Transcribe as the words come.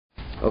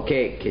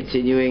Okay,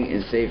 continuing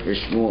in Sefer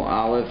Shmuel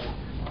Aleph,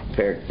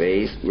 Perek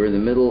Beis. We're in the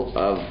middle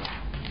of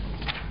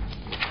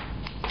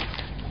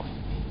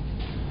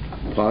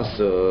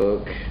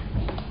Pasuk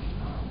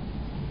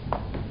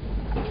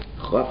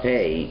Chaf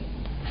Hey,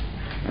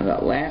 and the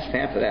last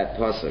half of that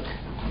Pasuk,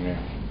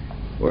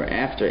 where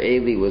after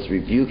Eli was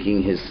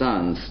rebuking his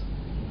sons,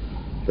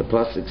 the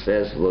Pasuk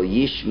says, Lo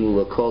yishmu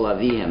l'kol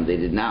avihem, they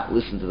did not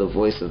listen to the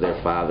voice of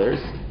their fathers,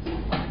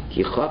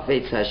 Ki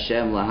chafetz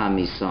Hashem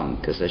lahamisam,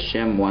 because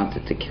Hashem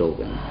wanted to kill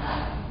them.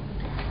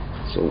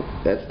 So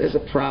there's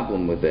a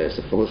problem with this,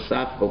 a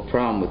philosophical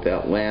problem with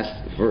that last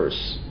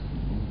verse,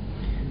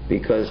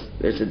 because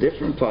there's a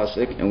different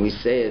pasuk, and we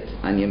say it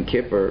on Yom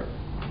Kippur,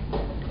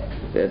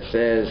 that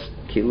says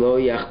Ki lo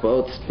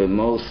yachbotz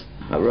b'mos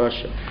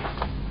harasha,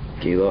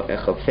 Ki lo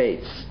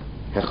echafetz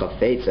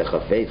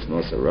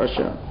mos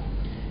harasha.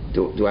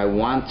 Do I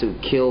want to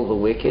kill the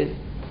wicked?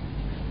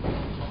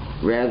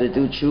 Rather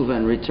do tshuva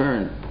and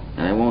return,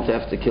 and I won't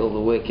have to kill the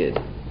wicked.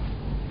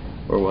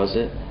 Or was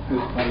it?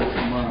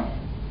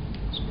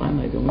 It's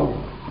finally Gemara.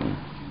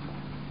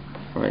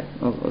 All right.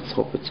 Well, let's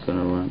hope it's going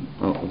to run.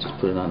 Oh, we'll just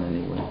put it on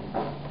anyway.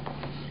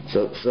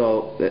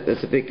 So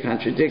that's a big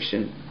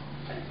contradiction.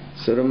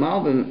 So the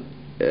Malbim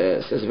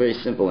says a very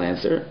simple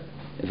answer,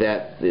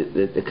 that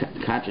the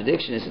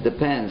contradiction is, it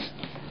depends.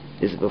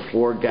 Is it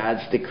before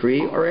God's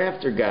decree or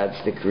after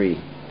God's decree?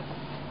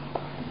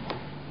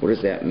 What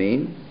does that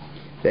mean?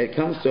 That it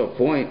comes to a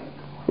point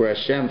where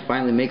Hashem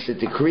finally makes a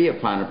decree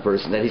upon a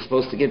person that he's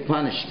supposed to get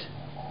punished.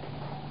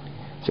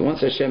 So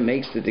once Hashem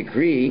makes the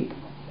decree,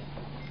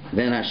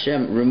 then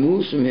Hashem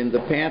removes from him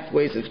the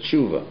pathways of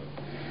tshuva.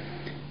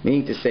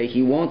 Meaning to say,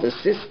 he won't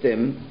assist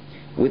him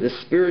with a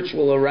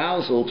spiritual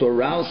arousal to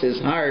arouse his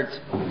heart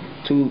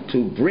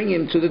to bring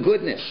him to the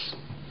goodness.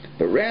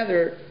 But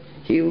rather,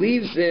 he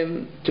leaves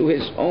him to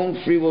his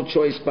own free will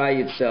choice by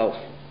itself.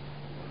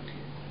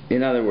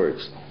 In other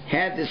words,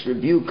 had this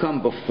rebuke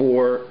come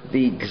before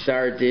the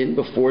Gzar Din,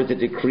 before the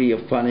decree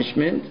of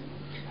punishment,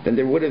 then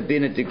there would have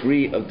been a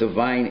degree of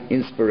divine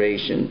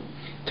inspiration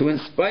to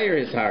inspire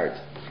his heart,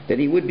 that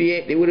they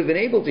would have been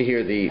able to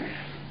hear the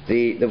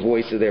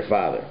voice of their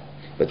father.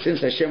 But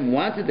since Hashem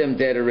wanted them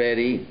dead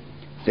already,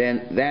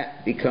 then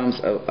that becomes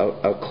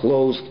a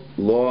closed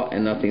law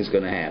and nothing's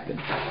going to happen.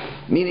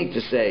 Meaning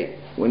to say,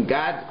 when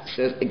God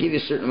says, I give you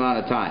a certain amount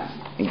of time,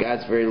 and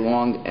God's very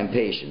long and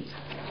patient,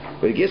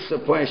 but it gets to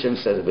the point Hashem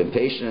says, I've been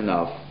patient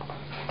enough,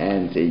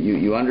 and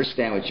you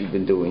understand what you've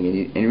been doing,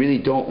 and you really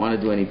don't want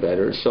to do any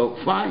better, so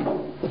fine.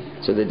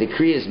 So the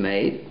decree is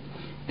made,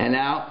 and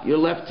now you're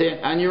left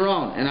on your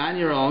own, and on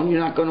your own you're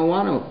not going to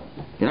want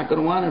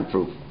to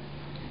improve.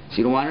 So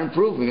you don't want to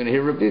improve, you're going to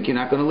hear rebuke, you're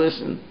not going to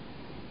listen.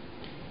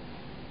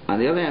 On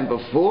the other hand,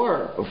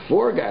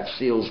 before God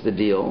seals the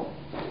deal,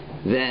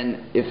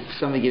 then if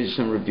somebody gives you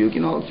some rebuke,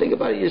 think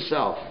about it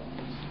yourself.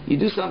 You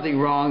do something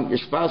wrong, your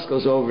spouse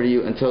goes over to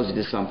you and tells you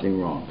there's something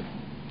wrong.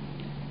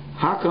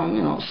 How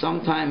come,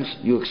 sometimes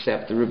you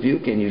accept the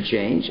rebuke and you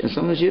change, and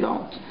sometimes you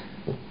don't?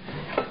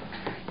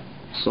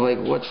 So,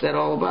 what's that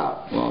all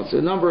about? Well, it's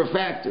a number of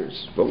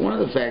factors, but one of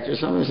the factors,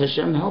 sometimes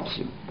Hashem helps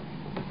you.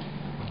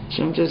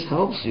 Hashem just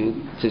helps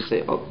you to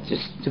say,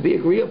 just to be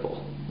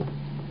agreeable,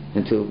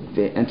 and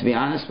to be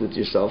honest with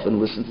yourself and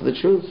listen to the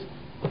truth.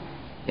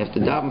 You have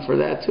to daven for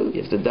that too.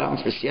 You have to daven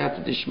for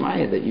siyata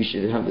d'shmaya, that you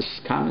should have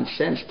this common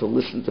sense to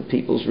listen to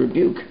people's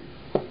rebuke.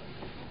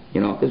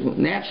 Because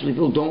naturally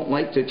people don't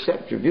like to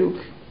accept rebuke.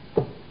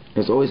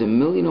 There's always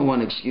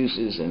 1,000,001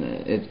 excuses, and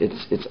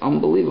it's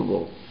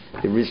unbelievable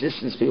the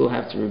resistance people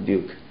have to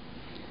rebuke.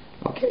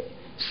 Okay,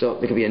 so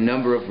there could be a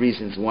number of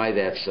reasons why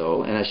that's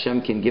so, and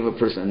Hashem can give a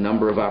person a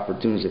number of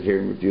opportunities of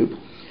hearing rebuke.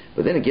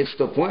 But then it gets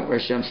to a point where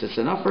Hashem says,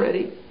 enough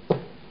already.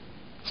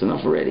 It's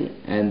enough already.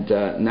 And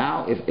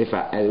now,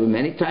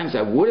 many times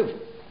I would have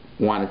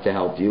wanted to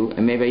help you,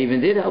 and maybe I even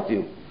did help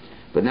you.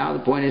 But now the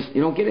point is,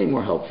 you don't get any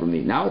more help from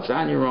me. Now it's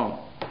on your own.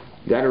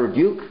 You got a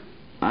rebuke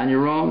on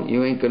your own,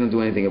 you ain't going to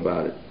do anything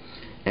about it.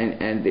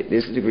 And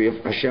there's a degree of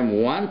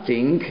Hashem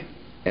wanting,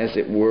 as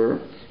it were,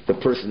 the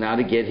person now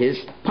to get his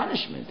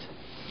punishment.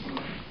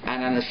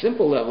 And on a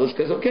simple level, it's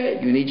because, okay,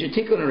 you need your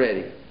tikkun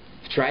already.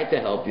 I've tried to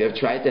help you, I've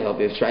tried to help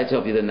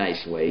you the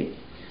nice way,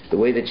 the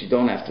way that you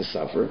don't have to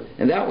suffer,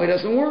 and that way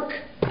doesn't work.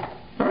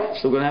 All right,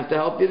 so we're going to have to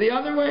help you the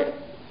other way.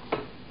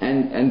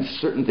 And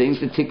certain things,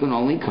 the tikkun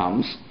only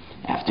comes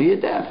after your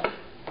death.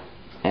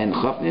 And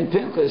Chafni and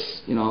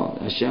Pinchas,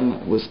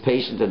 Hashem was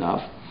patient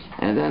enough,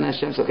 and then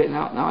Hashem said, okay,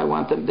 now I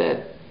want them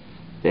dead.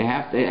 They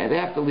have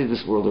to leave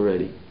this world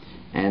already,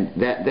 and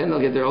then they'll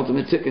get their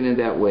ultimate tikkun in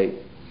that way.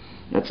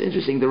 That's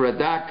interesting. The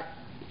Radak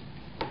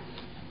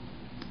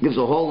gives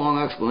a whole long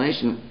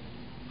explanation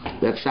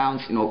that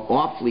sounds,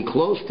 awfully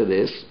close to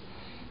this.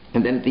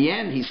 And then at the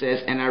end he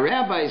says, and our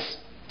rabbis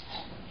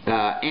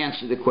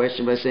answer the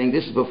question by saying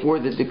this is before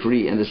the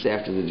decree and this is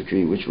after the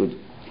decree, which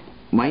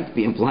might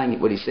be implying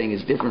what he's saying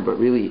is different, but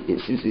really it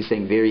seems to be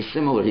saying very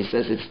similar. He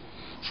says it's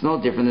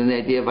no different than the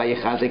idea of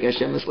Vayechazek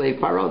Hashem Eslei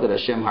Paro, that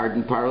Hashem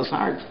hardened Paro's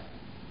heart.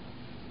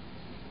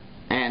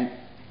 And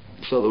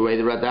so the way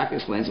the Radak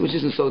explains, which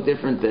isn't so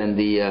different than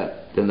the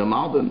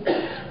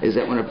Malbim, is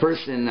that when a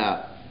person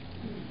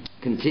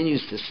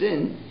continues to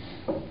sin,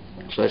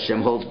 so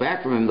Hashem holds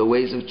back from him the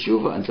ways of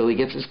tshuva until he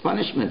gets his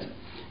punishment,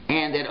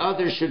 and that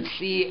others should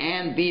see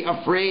and be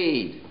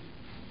afraid.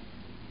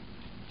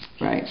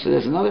 Right? So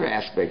there's another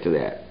aspect to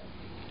that.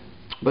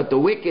 But the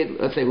wicked,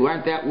 let's say, who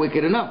aren't that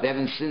wicked enough, they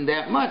haven't sinned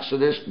that much, so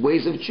there's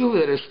ways of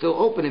tshuva that are still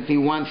open if he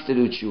wants to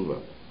do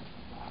tshuva.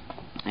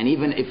 And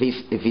even if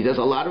he does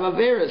a lot of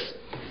averos,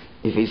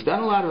 if he's done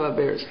a lot of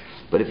averos,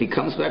 but if he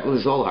comes back with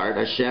his whole heart,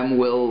 Hashem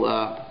will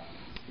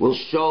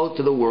show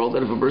to the world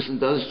that if a person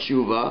does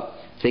tshuva,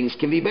 things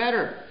can be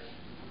better.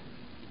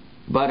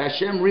 But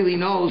Hashem really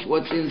knows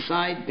what's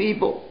inside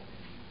people.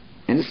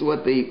 And this is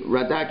what the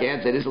Radak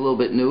adds that is a little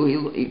bit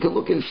new. He can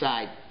look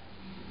inside.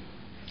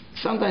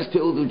 Sometimes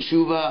people do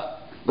tshuva,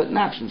 but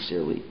not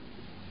sincerely.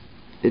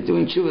 They're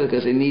doing tshuva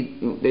because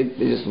they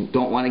just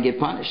don't want to get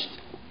punished.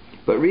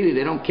 But really,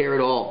 they don't care at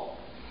all.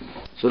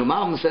 So the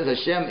Malbim says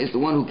Hashem is the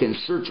one who can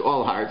search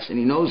all hearts, and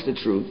He knows the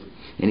truth.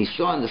 And He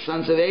saw in the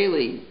sons of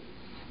Eli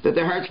that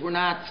their hearts were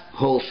not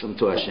wholesome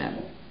to Hashem.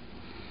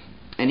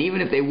 And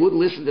even if they would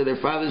listen to their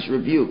father's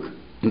rebuke,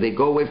 and they'd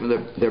go away from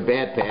their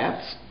bad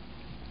paths,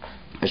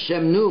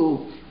 Hashem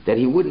knew that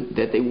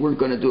they weren't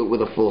going to do it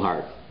with a full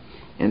heart.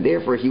 And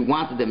therefore He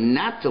wanted them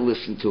not to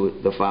listen to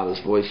the Father's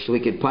voice so He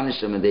could punish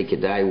them and they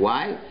could die.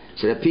 Why?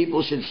 So that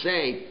people should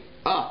say,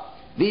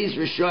 these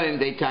Rishonim,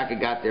 they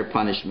got their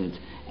punishment,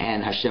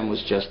 and Hashem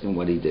was just in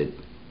what He did.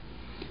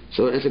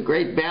 So it's a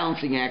great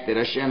balancing act that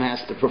Hashem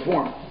has to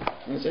perform.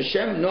 And so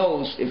Hashem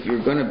knows if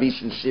you're going to be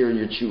sincere in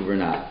your tshuva or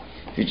not.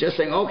 If you're just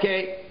saying,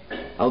 okay,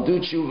 I'll do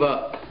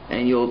tshuva,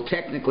 and you'll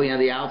technically on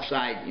the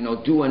outside,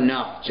 do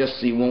enough just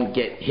so you won't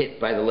get hit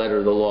by the letter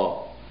of the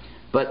law.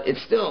 But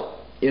it's still,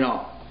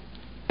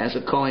 as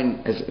a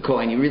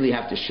Kohen, you really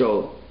have to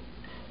show,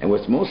 and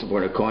what's most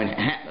important, a Kohen,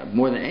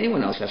 more than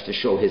anyone else, has to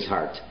show his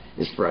heart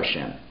is for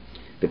Hashem.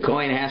 The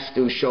Kohen has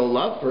to show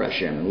love for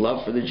Hashem and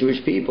love for the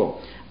Jewish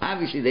people.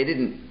 Obviously, they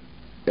didn't,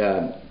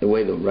 the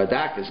way the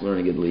Radak is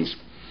learning at least,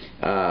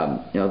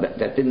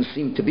 that didn't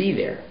seem to be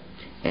there.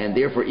 And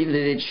therefore, even if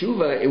they did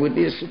tshuva, it would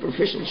be a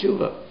superficial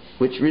tshuva,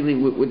 which really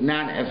would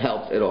not have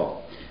helped at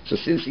all. So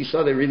since he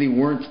saw they really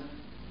weren't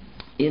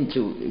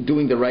into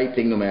doing the right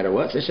thing no matter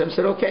what, so Hashem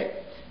said,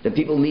 okay, the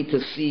people need to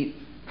see,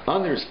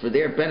 others for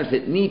their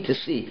benefit need to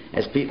see,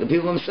 as the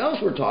people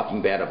themselves were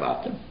talking bad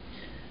about them.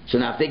 So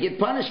now if they get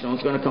punished, no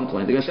one's going to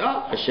complain. They're going to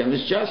say, Hashem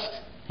is just,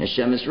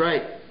 Hashem is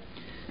right.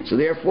 So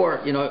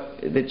therefore,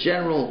 the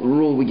general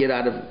rule we get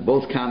out of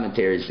both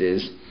commentaries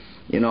is,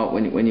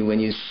 when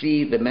you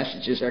see the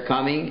messages are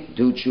coming,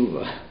 do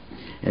tshuva.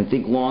 And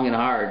think long and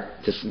hard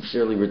to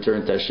sincerely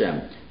return to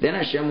Hashem. Then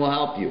Hashem will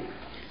help you.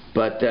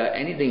 But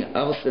anything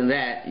else than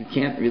that, you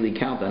can't really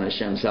count on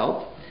Hashem's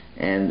help.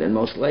 And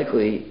most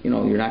likely,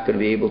 you're not going to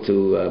be able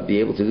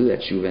to do that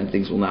tshuva, and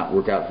things will not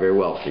work out very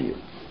well for you.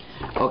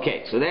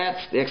 Okay, so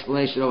that's the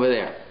explanation over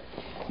there.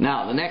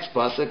 Now, the next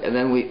pasuk, and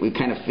then we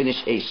kind of finish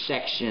a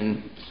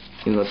section.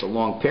 It's a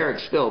long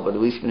parak still, but at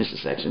least finish the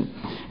section.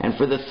 And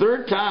for the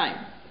third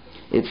time,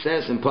 it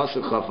says in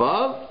pasuk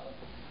Chavav,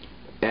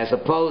 as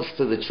opposed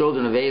to the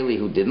children of Eli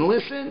who didn't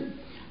listen,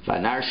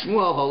 Vanar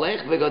Shmuel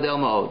holech v'gadel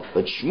ma'od.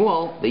 But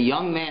Shmuel, the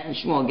young man,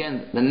 Shmuel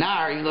again, the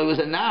nar, even though he was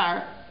a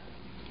nar,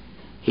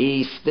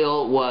 he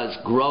still was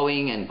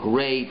growing and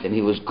great, and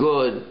he was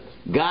good.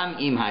 Gam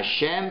im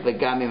Hashem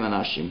v'gam im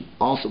anashim.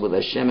 Also with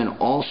Hashem and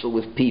also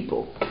with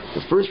people.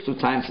 The first two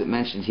times it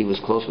mentions he was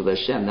close with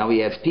Hashem. Now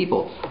he adds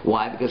people.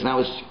 Why? Because now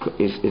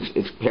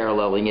it's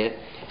paralleling it,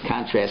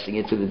 contrasting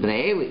it to the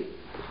Bnei Eli.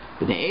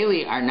 The Bnei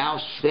Eli are now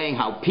saying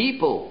how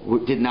people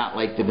did not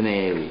like the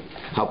Bnei Eli.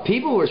 How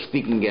people were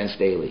speaking against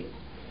Eli.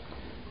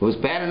 It was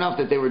bad enough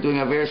that they were doing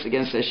averos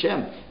against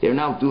Hashem. They're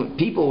now doing.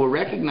 People were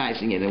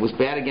recognizing it. It was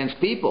bad against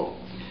people.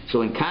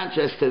 So in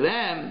contrast to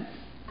them,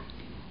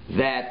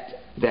 that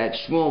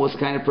Shmuel was the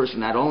kind of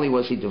person. Not only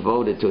was he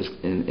devoted to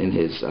in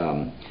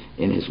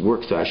his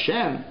work to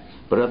Hashem,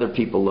 but other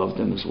people loved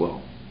him as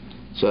well.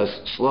 So as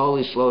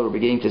slowly, we're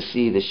beginning to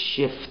see the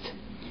shift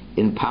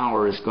in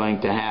power is going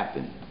to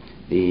happen.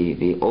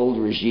 The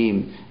old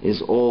regime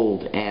is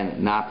old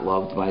and not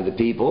loved by the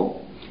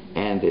people,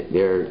 and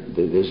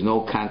there's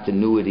no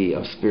continuity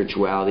of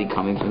spirituality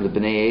coming from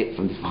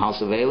the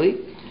house of Eli.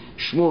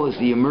 Shmuel is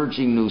the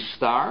emerging new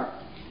star,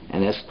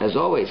 and as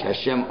always,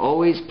 Hashem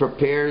always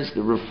prepares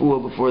the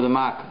refuah before the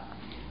makkah.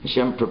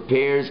 Hashem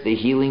prepares the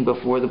healing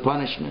before the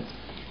punishment,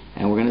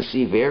 and we're going to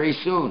see very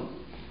soon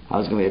how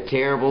it's going to be a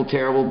terrible,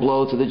 terrible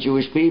blow to the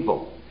Jewish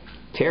people,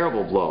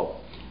 terrible blow,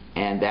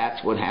 and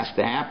that's what has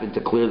to happen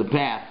to clear the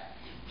path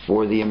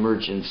for the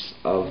emergence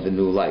of the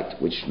new light,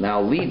 which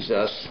now leads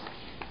us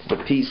to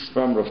the piece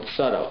from Rav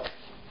Tzadok.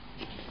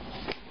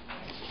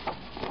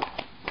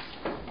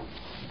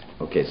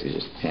 Okay, so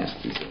just pass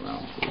these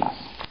around, please.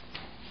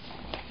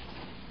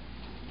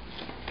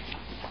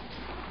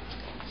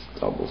 It's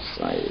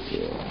double-sided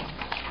here.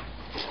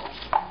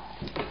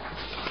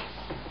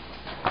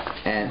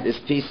 And this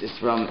piece is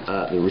from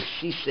the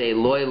Resisei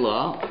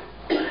Loila,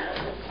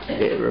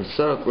 Rav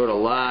Tzadok wrote a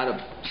lot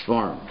of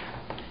Sforim.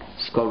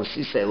 It's called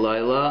Resisei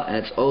Laila, and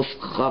it's Os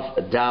Chaf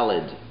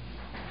Dalid.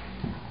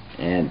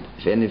 And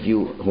if any of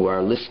you who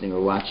are listening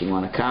or watching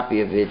want a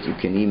copy of it, you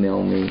can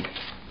email me,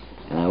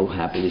 and I will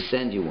happily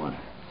send you one.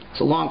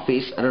 It's a long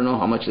piece. I don't know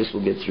how much this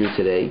will get through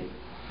today,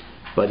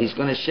 but he's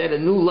going to shed a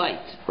new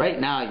light. Right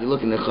now, you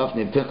look in the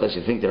Chafni and Pinchas,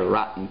 you think they're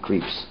rotten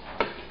creeps.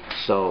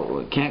 So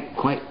we can't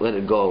quite let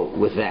it go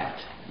with that.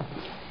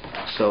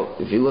 So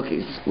if you look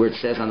at where it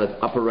says on the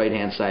upper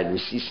right-hand side,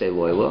 Resisei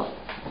Loila,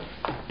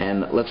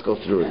 and let's go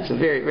through it. It's a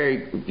very,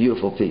 very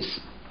beautiful piece.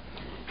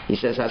 He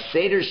says,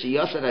 HaSeder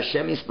sheyasad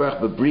Hashem yisbarach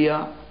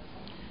b'bria,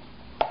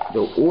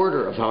 the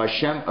order of how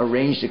Hashem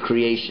arranged the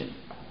creation.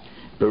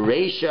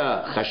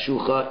 Bereisha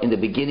chashucha, in the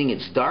beginning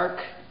it's dark.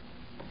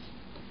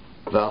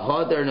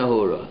 V'hodar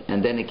nahura,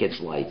 and then it gets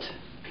light.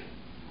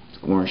 It's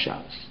Gemara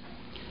Shabbos.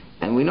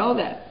 And we know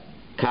that.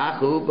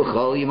 Kachu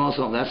b'chol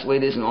yimosom, that's the way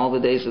it is in all the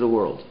days of the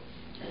world.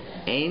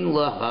 Ein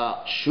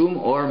laha shum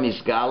or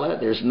misgala,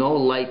 there's no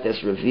light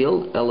that's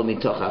revealed, ela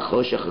mitoch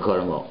hachoshech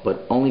hakoram lo,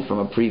 but only from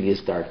a previous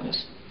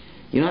darkness.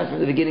 You know, from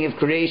the beginning of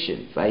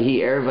creation, Vayhi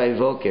erev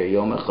vayvoker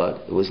yom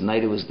echad, it was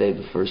night, it was day,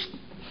 the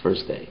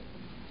first day,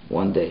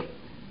 one day.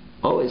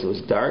 Always it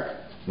was dark.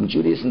 In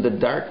Judaism,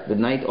 the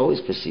night always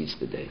precedes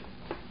the day.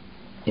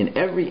 In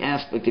every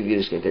aspect of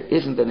Yiddishkeit, there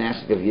isn't an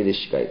aspect of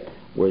Yiddishkeit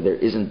where there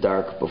isn't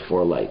dark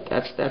before light.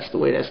 That's the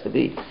way it has to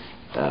be.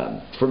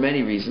 For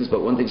many reasons,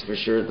 but one thing's for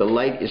sure, the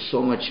light is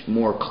so much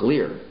more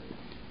clear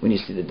when you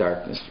see the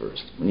darkness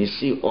first. When you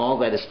see all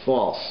that is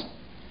false,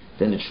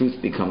 then the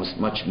truth becomes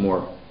much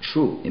more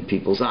true in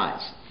people's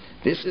eyes.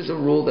 This is a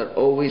rule that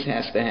always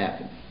has to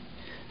happen.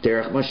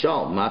 Derech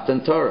Mashal,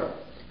 Matan Torah,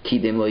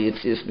 Kidim Lo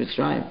Yitzias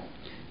Mitzrayim.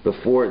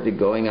 Before the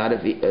going out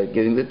of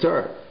giving the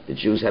Torah, the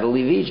Jews had to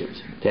leave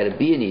Egypt. They had to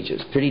be in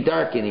Egypt. It's pretty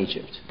dark in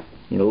Egypt.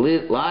 You know,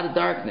 a lot of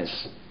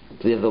darkness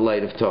to live the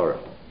light of Torah.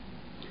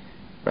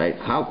 Right?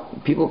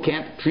 How people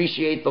can't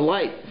appreciate the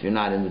light if you're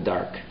not in the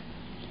dark.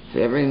 If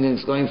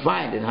everything's going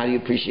fine, then how do you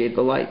appreciate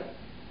the light?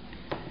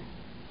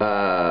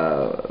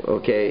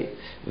 Okay.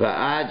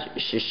 Va'ad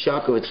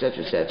shishaku,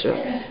 etc.,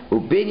 etc.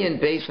 Ubinyan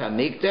Beis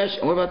HaMikdash.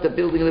 And what about the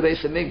building of the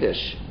Beis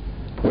HaMikdash?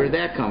 Where did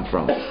that come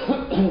from?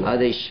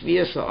 They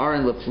shvias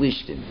ha'aron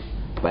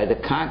leplishtim, by the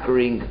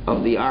conquering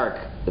of the ark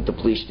that the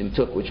Plishtim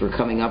took, which we're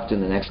coming up to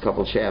in the next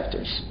couple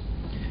chapters.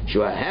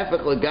 Shua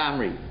hefech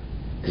legamri,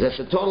 because that's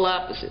the total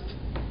opposite.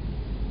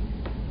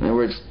 In other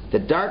words, the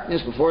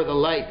darkness before the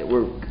light that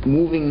we're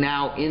moving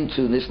now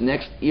into this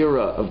next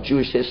era of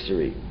Jewish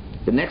history.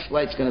 The next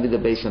light's going to be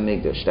the Beis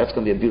HaMikdash. That's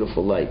going to be a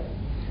beautiful light.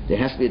 There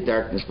has to be a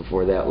darkness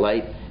before that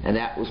light, and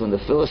that was when the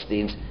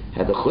Philistines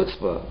had the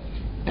chutzpah,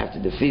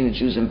 after defeating the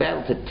Jews in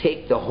battle, to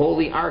take the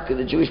holy ark of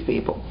the Jewish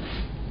people.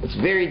 It's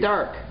very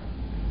dark,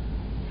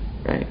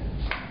 right?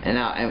 And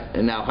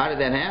now, how did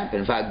that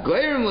happen?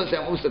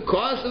 What was the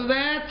cause of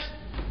that?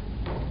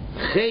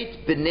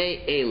 Chet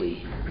b'nei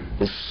Eli,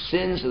 the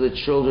sins of the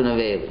children of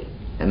Eli.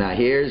 And now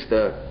here's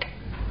the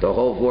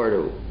whole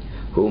word.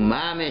 Hu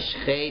mamish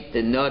chet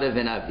the Nadav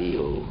and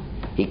Avihu.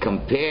 He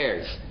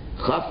compares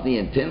Chafni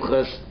and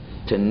Pinchas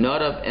to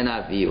Nadav and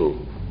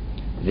Avihu,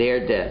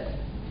 their death.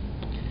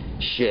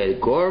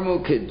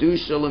 Gormu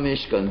kedusha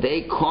lemishkan.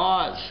 They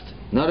caused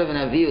Nadav and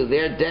Avihu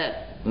their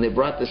death when they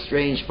brought the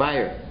strange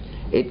fire.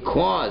 It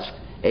caused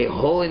a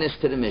holiness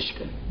to the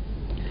Mishkan.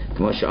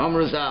 As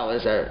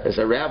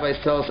our rabbis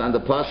tell us on the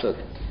pasuk,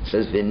 it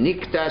says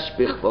v'nikdash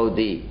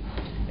bichvodi,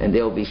 and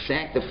they will be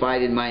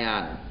sanctified in my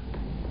honor.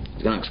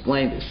 He's going to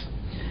explain this.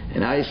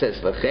 And now he says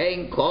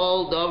v'chein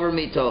kol dover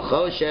mitol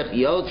choshech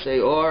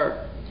yotzei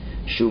or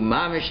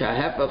shumamish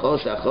hahefach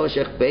os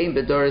hachoshech bein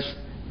bedoris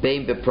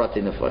bein beprati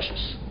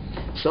nefashos.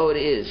 So it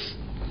is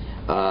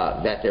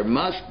that there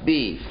must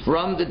be,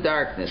 from the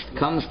darkness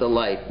comes the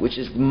light, which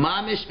is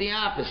mamish the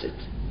opposite.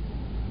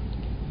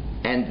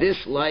 And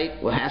this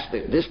light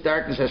this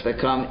darkness has to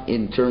come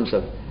in terms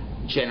of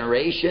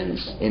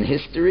generations in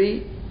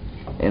history,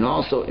 and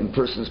also in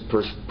persons'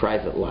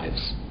 private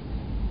lives.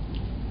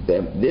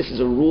 This is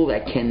a rule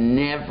that can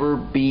never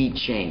be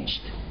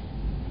changed.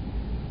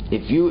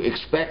 If you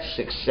expect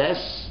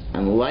success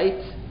and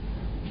light,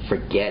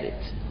 forget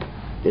it.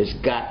 There's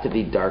got to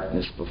be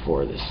darkness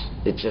before this.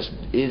 It just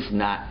is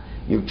not.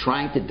 You're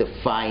trying to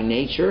defy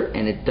nature,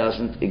 and it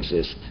doesn't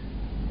exist.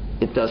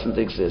 It doesn't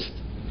exist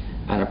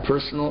on a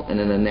personal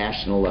and on a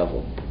national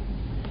level.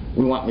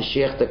 We want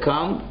Mashiach to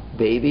come,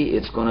 baby,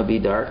 it's going to be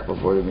dark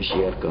before the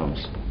Mashiach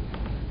comes.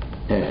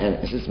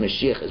 And since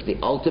Mashiach is the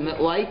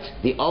ultimate light,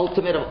 the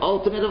ultimate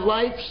of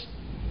lights,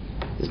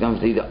 is going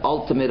to be the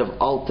ultimate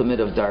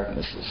of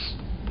darknesses,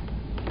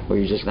 where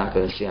you're just not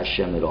going to see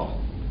Hashem at all.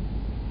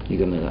 You're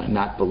going to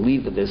not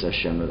believe that there's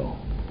Hashem at all.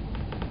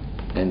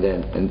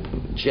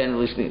 And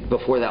generally speaking,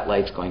 before that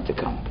light's going to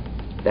come.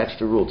 That's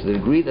the rule. To the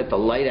degree that the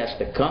light has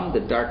to come,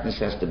 the darkness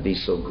has to be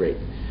so great.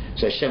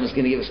 So Hashem is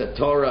going to give us a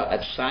Torah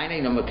at Sinai.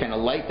 You know what kind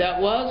of light that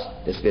was?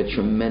 There's going to be a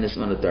tremendous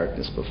amount of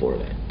darkness before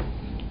that.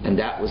 And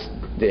that was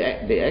the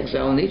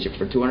exile in Egypt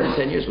for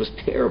 210 years was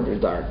terribly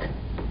dark.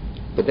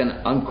 But then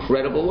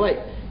incredible light.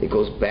 It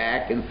goes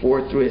back and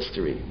forth through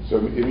history. So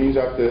it means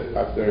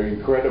after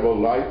incredible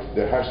light,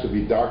 there has to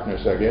be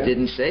darkness again?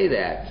 Didn't say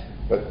that.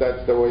 But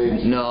that's the way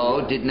it's...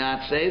 No, did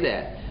not say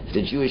that. If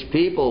the Jewish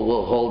people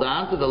will hold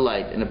on to the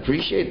light and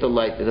appreciate the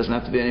light, there doesn't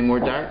have to be any more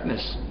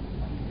darkness.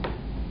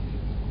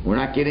 We're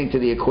not getting to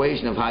the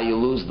equation of how you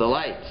lose the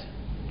light.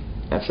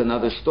 That's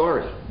another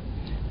story.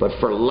 But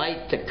for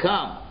light to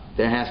come,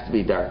 there has to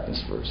be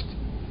darkness first.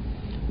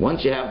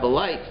 Once you have the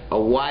light, a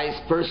wise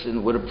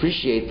person would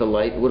appreciate the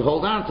light, would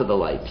hold on to the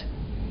light.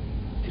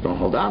 If you don't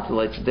hold on to the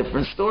light, it's a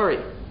different story.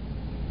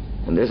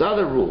 And there's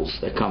other rules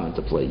that come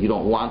into play. You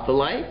don't want the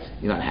light,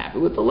 you're not happy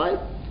with the light,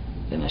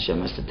 then Hashem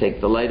has to take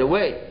the light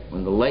away.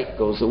 When the light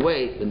goes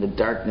away, then the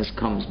darkness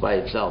comes by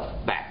itself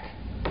back.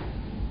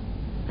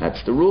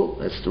 That's the rule.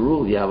 That's the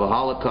rule. You have a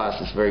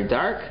Holocaust, it's very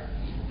dark.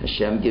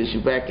 Hashem gives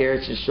you back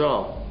Eretz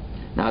Yisrael.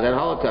 Now that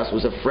Holocaust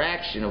was a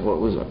fraction of what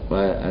was,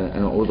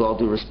 and with all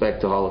due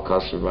respect to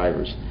Holocaust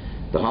survivors,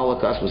 the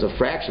Holocaust was a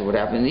fraction of what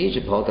happened in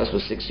Egypt. The Holocaust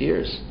was 6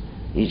 years.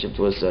 Egypt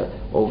was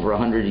over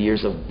 100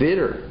 years of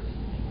bitter,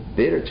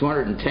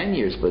 210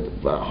 years, but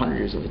about 100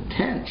 years of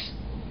intense.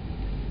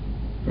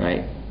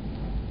 Right?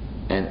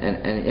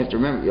 And you have to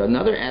remember,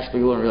 another aspect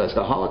you want to realize,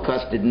 the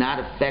Holocaust did not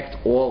affect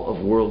all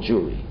of world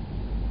Jewry.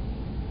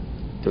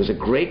 There was a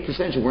great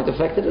percentage who weren't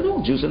affected at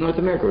all. Jews in North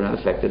America were not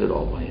affected at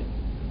all by it.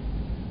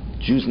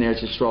 Jews in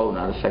Eretz Yisrael were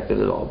not affected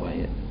at all by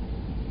it.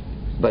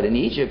 But in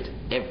Egypt,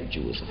 every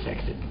Jew was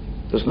affected.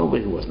 There was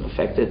nobody who wasn't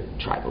affected.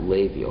 Tribe of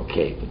Levi,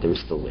 okay, but they were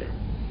still there.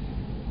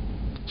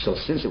 So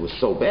since it was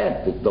so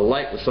bad, the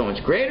light was so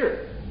much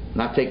greater.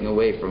 Not taking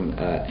away from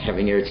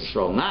having Eretz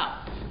Yisrael now,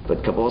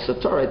 but Kabbalah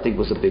Satorah, I think,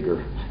 was a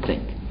bigger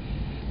thing.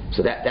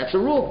 So that's a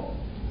rule.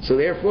 So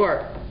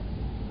therefore,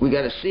 we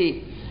got to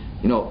see,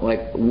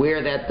 like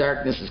where that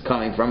darkness is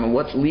coming from and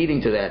what's leading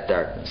to that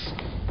darkness.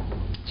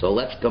 So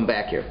let's come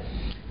back here.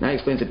 Now he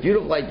explains a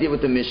beautiful idea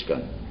with the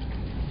Mishkan.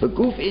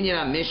 V'guf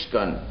inyan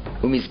Mishkan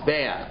hu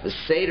mizbeach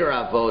v'seder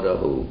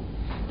avodahu.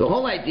 The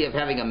whole idea of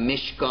having a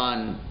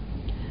Mishkan,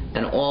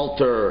 an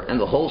altar, and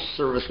the whole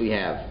service we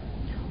have,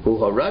 hu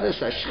haradas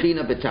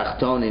hashchina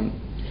b'tachtonim.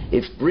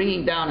 It's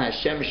bringing down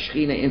Hashem's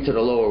Shechina into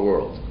the lower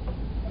world.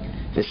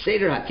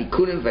 V'seder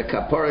hatikunim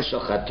v'kapara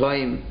shel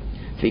chatoim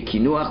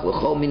v'kinuach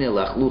l'chol minei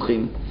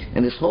lachluchim.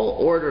 And this whole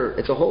order,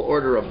 it's a whole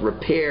order of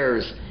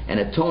repairs and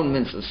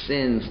atonements of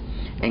sins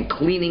and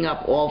cleaning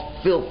up all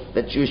filth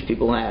that Jewish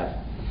people have.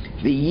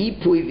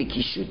 V'yipui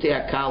v'kishute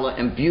hakala,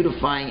 and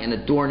beautifying and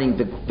adorning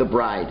the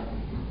bride.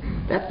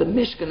 That's the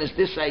Mishkan, is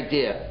this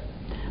idea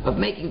of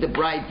making the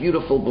bride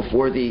beautiful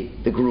before the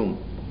groom.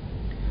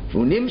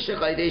 And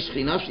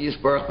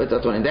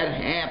that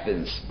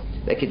happens,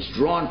 that gets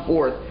drawn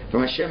forth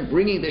from Hashem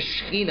bringing the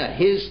Shechina,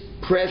 His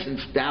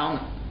presence, down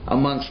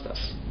amongst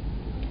us.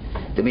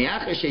 Once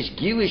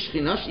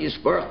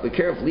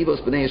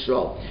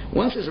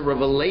there's a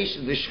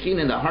revelation of the Shechina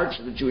in the hearts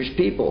of the Jewish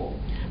people,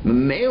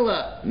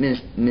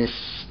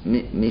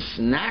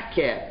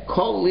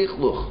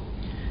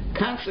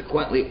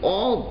 consequently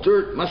all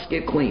dirt must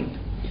get cleaned.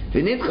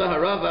 And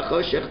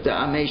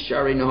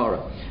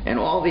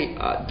all the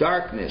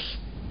darkness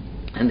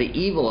and the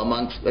evil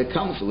amongst that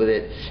comes with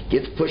it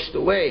gets pushed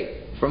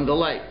away from the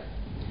light.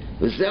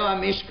 And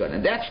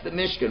that's the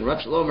Mishkan,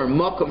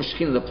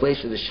 the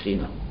place of the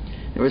Shechina.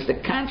 There is the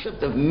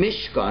concept of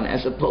Mishkan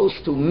as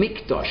opposed to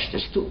Mikdash.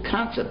 There's two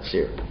concepts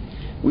here.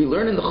 We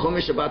learn in the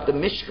Chumash about the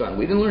Mishkan.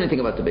 We didn't learn anything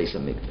about the Beis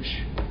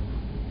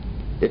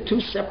HaMikdash. They're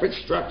two separate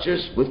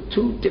structures with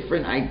two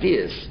different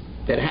ideas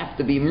that have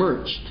to be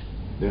merged.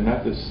 They're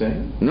not the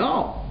same?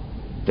 No.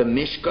 The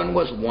Mishkan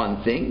was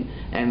one thing,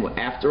 and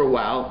after a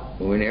while,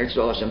 when we were in Eretz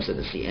Yisrael, Hashem said,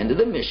 it's the end of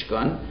the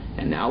Mishkan,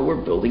 and now we're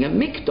building a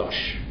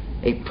Mikdash,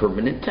 a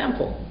permanent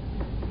temple.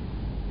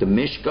 The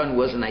Mishkan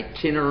was an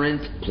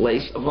itinerant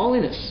place of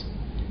holiness.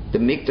 The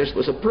Mikdash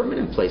was a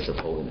permanent place of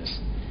holiness.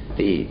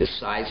 The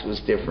size was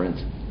different.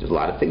 There's a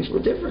lot of things were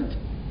different.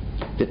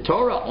 The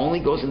Torah only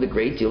goes into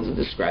great deal to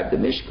describe the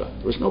Mishkan.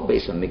 There was no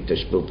Beis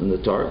HaMikdash built in the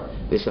Torah.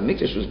 Beis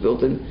HaMikdash was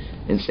built in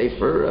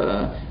Sefer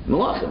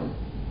Melachim.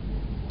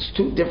 It's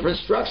two different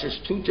structures,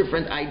 two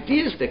different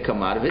ideas that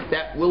come out of it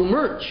that will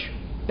merge.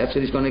 That's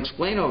what he's going to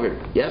explain over here.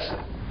 Yes?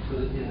 So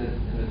in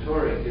the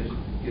Torah it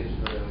gives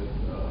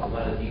a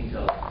lot of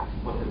detail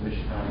what the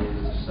Mishkan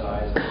is, the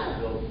size, how it's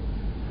built.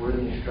 What are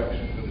the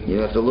instructions for the You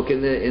have to look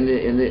in the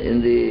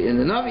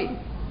Navi.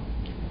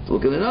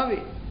 Look in the Navi.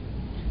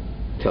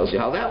 It tells you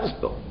how that was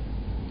built,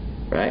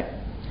 right?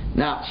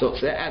 Now, so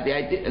the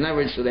idea, in other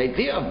words, so the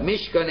idea of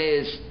Mishkan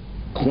is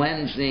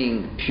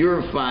cleansing,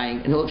 purifying,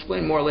 and he'll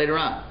explain more later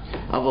on.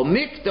 Of a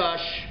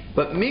Mikdash,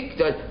 but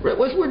Mikdash,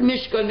 what's the word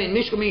Mishkan mean?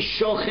 Mishkan means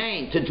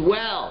shochein, to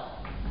dwell.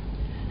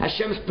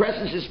 Hashem's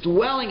presence is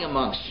dwelling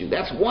amongst you.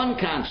 That's one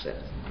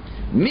concept.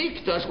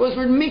 Mikdash, what's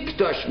the word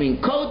Mikdash mean?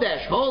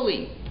 Kodesh,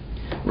 holy.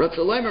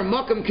 Ratzalemer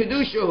Mokum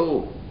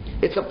Kedushahu.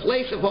 It's a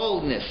place of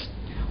holiness.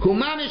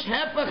 Humanish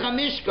Hefach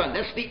HaMishkan.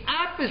 That's the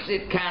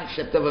opposite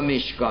concept of a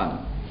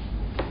Mishkan.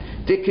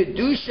 The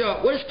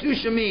Kedusha, what does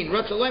Kedusha mean?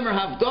 Ratzalemer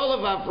Havdalah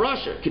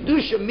Vavrasha.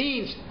 Kedusha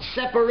means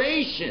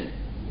separation.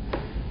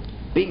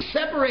 being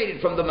separated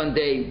from the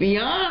mundane,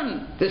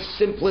 beyond this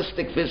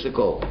simplistic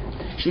physical.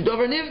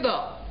 Shudover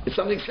nivdal. It's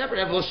something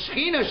separate.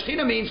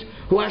 Shechina means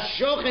who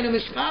hashochen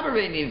u'mischaber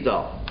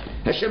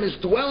ve'nivdal. Hashem is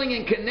dwelling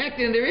and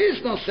connected, and there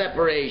is no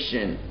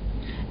separation.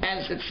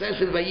 As it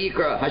says in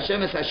Vayikra,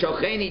 Hashem is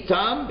hashochen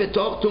itam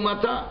betoch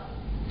tumatam.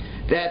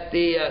 That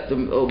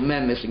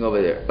men missing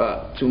over there,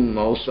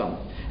 tumosam.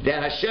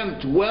 That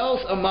Hashem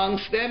dwells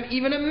amongst them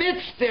even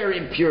amidst their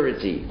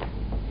impurity.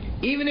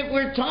 Even if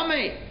we're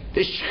tamei,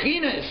 the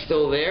Shechina is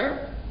still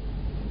there.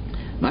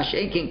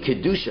 Mashenkin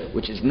Kedusha,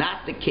 which is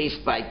not the case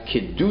by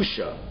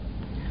Kedusha,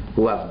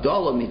 who have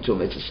Dala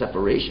mitum, it's a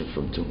separation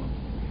from Tumah.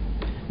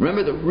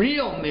 Remember, the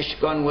real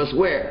Mishkan was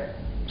where?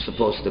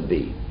 Supposed to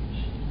be?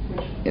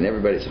 In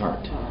everybody's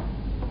heart.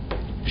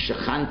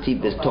 Shechanti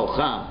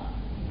b'tocham.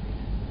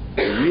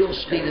 The real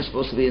Shechina is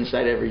supposed to be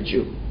inside every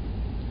Jew.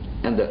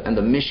 And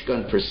the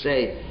Mishkan per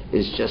se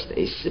is just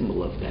a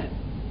symbol of that.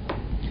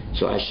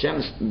 So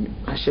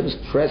Hashem's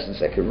presence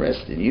that can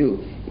rest in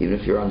you, even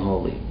if you're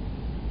unholy,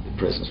 the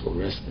presence will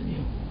rest in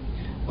you.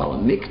 While a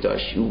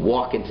mikdash, you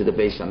walk into the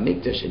base of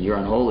mikdash and you're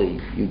unholy,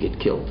 you get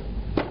killed,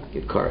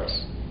 get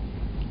karas.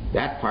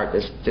 That part,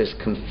 there's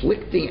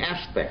conflicting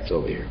aspects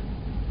over here.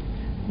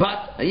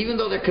 But even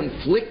though they're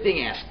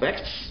conflicting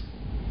aspects,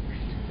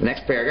 the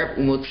next paragraph,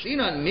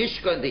 Umutzinan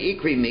Mishkan the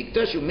Ikri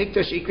Mikdash,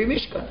 Mikdash Ikri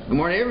Mishkan. The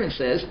Gemara Aaron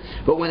says,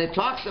 but when it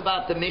talks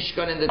about the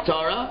Mishkan in the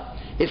Torah,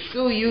 it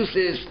still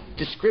uses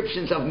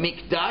descriptions of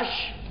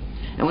Mikdash,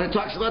 and when it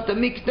talks about the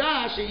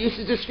Mikdash, it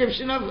uses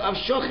description of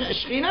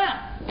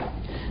Shechina.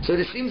 So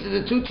it seems that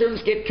the two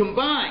terms get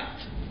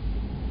combined.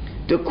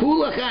 The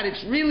Kulachad,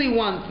 it's really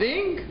one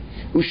thing.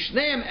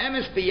 Ushneim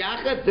emes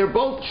biyachad, they're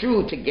both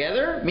true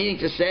together, meaning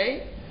to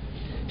say,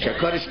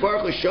 Shakadosh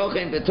Baruch Hu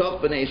shochen b'toch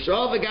b'nei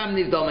Yisrael v'gam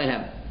nivdal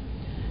mehem.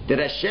 That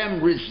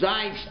Hashem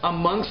resides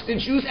amongst the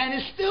Jews and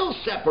is still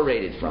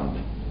separated from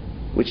them,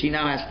 which he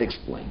now has to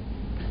explain.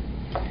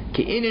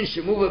 Ki'inin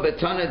shemuva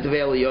betana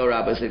dveil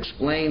yorab, as it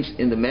explains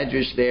in the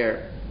Medrash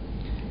there.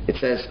 It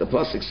says, the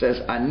pasuk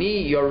says,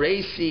 Ani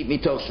yoresi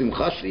mitoch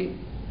simchasi.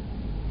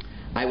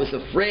 I was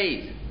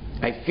afraid,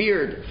 I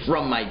feared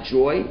from my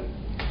joy.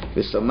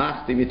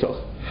 V'samachti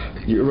mitoch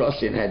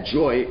yorasi, and had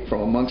joy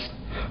from amongst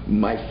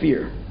my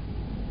fear.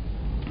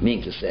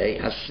 Meaning to say,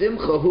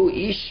 hasimcha hu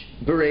ish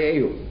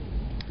b're'ehu.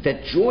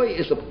 That joy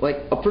is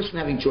like a person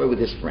having joy with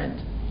his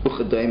friend. It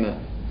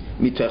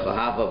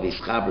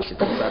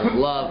comes out of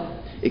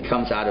love. It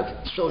comes out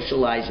of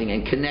socializing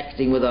and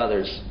connecting with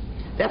others.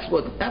 That's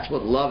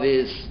what love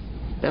is.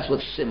 That's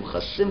what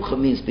simcha. Simcha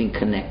means being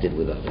connected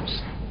with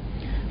others.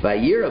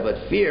 Vayira,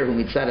 but fear,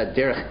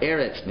 derech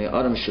eretz,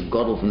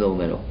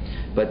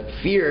 but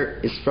fear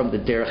is from the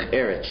derech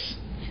eretz.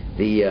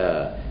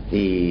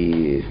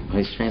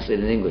 It's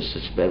translated in English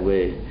such a bad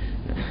way.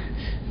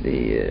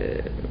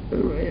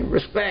 The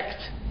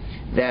respect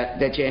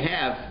that you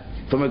have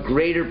from a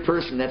greater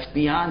person that's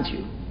beyond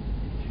you.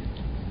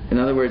 In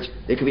other words,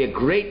 there could be a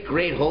great,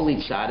 great holy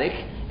tzaddik,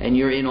 and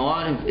you're in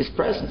awe of his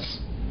presence,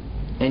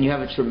 and you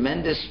have a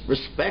tremendous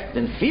respect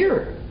and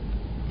fear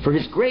for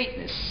his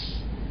greatness.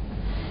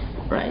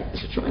 Right?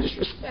 It's a tremendous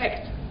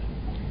respect.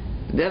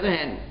 On the other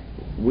hand,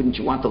 wouldn't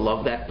you want to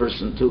love that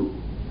person too?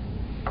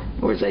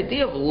 Whereas the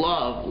idea of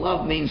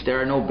love means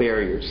there are no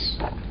barriers.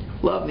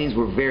 Love means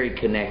we're very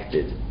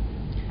connected.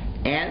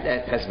 And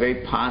that has a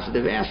very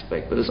positive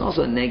aspect, but there's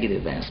also a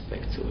negative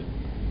aspect to it.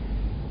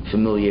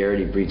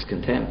 Familiarity breeds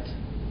contempt.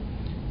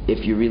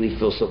 If you really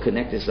feel so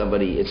connected to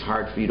somebody, it's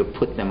hard for you to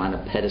put them on a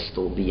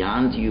pedestal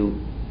beyond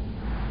you.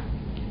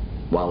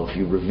 While if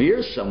you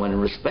revere someone and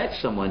respect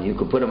someone, you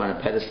can put them on a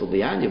pedestal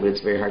beyond you, but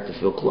it's very hard to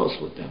feel close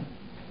with them.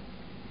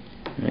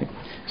 Right?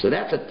 So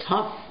that's a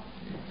tough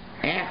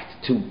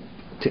act to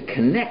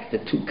connect the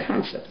two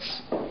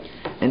concepts.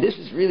 And this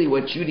is really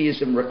what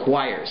Judaism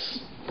requires.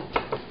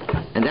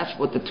 And that's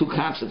what the two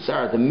concepts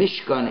are. The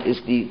Mishkan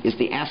is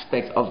the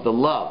aspect of the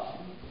love,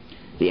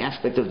 the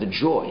aspect of the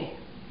joy,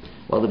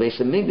 while the Beis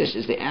Hamikdash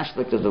is the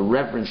aspect of the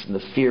reverence and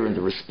the fear and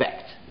the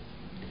respect.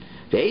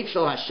 So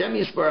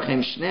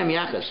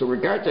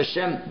regard to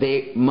Hashem,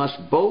 they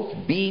must both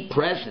be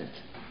present.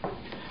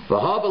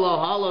 One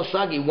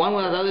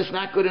without the other is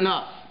not good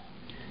enough.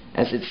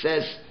 As it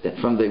says we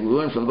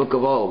learn from the book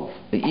of Eov,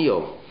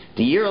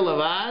 the Yir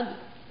Levad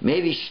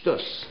maybe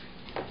shtus.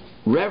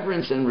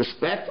 Reverence and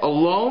respect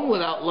alone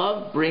without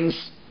love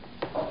brings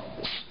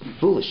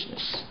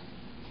foolishness.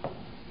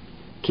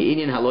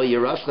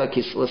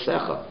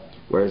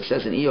 Where it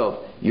says in Eov,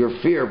 your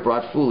fear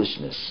brought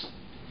foolishness.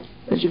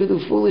 That you can do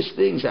foolish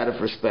things out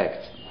of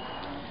respect.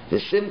 The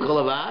simcha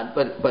levad,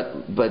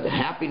 but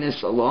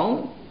happiness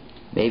alone,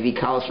 maybe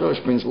kalas rosh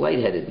brings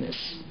lightheadedness.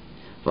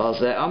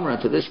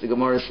 To this the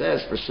Gemara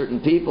says, for certain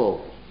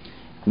people,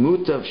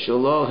 mutav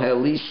shelo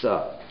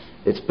helisa,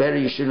 it's better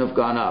you shouldn't have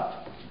gone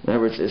up. In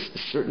other words,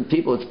 certain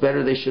people, it's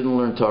better they shouldn't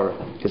learn Torah.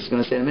 Because it's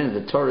going to say in a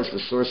minute, the Torah is the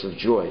source of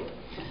joy.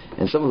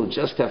 And someone who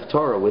just have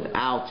Torah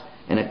without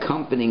an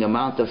accompanying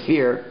amount of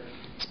fear,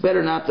 It's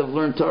better not to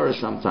learn Torah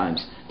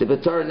sometimes. The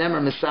Torah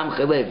nemer misam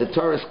chelev. The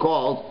Torah is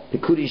called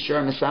Pekudi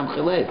Shar misam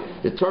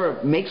chelev. The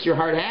Torah makes your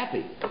heart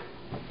happy.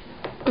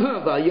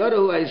 Through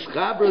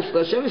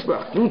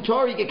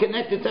Torah you get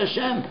connected to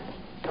Hashem.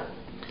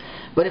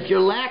 But if you're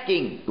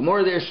lacking, the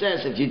more there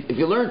says, if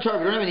you learn Torah,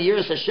 if you don't have any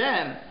yiras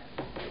Hashem,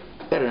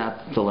 better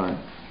not to learn.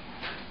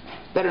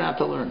 Better not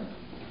to learn.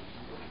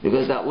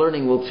 Because that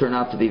learning will turn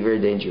out to be very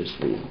dangerous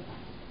for you.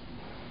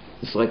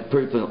 It's like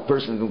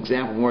person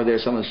example more there,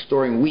 someone's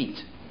storing wheat.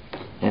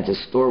 And to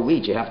store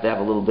wheat, you have to have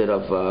a little bit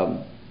of,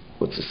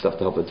 what's the stuff to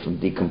help it from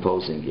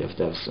decomposing? You have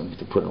to have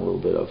to put in a little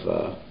bit of,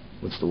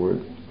 what's the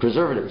word?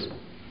 Preservatives.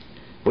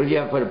 What if you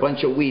have to put a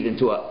bunch of wheat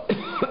into a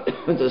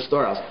into a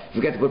storehouse?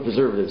 You forget to put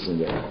preservatives in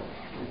there.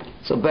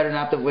 So better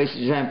not to waste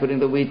your time putting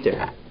the wheat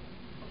there.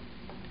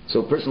 So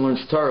a person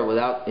learns Torah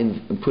without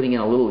putting in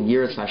a little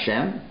yiras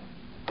Hashem.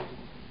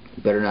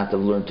 Better not to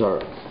learn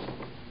Torah.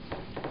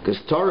 Because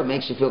Torah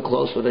makes you feel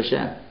close with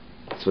Hashem.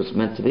 That's what it's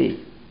meant to be. It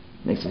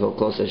makes you feel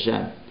close to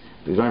Hashem.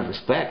 If you don't have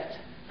respect,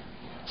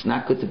 it's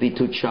not good to be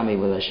too chummy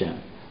with Hashem.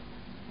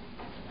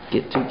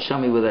 Get too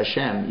chummy with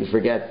Hashem, you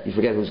forget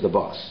who's the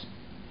boss.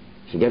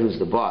 You forget who's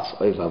the boss.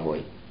 Oy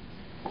vavoy.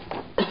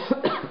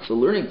 So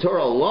learning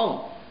Torah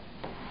alone,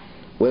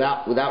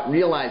 without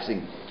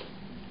realizing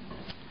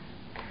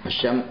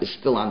Hashem is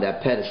still on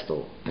that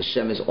pedestal.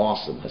 Hashem is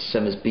awesome.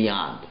 Hashem is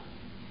beyond.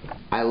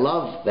 I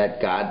love that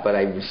God, but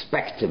I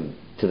respect Him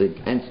to the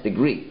nth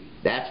degree.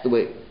 That's the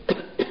way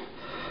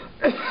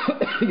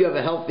you have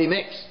a healthy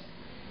mix.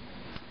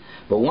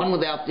 But one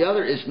without the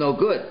other is no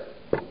good.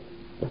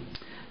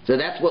 So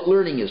that's what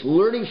learning is.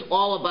 Learning's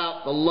all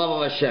about the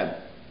love of Hashem.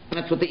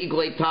 That's what the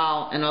Iglei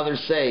Tal and others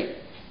say.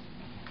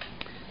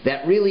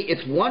 That really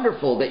it's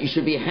wonderful that you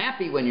should be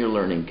happy when you're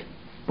learning.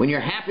 When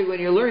you're happy when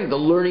you're learning, the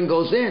learning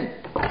goes in.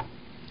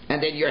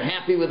 And then you're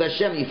happy with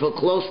Hashem, you feel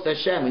close to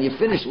Hashem. When you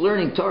finish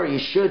learning Torah,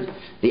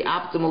 the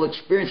optimal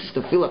experience is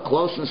to feel a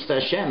closeness to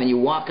Hashem, and you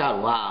walk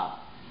out, wow,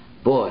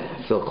 boy,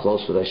 I feel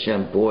close with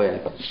Hashem, boy,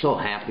 I'm so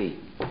happy.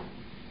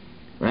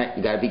 Right?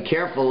 You got to be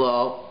careful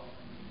though.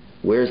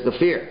 Where's the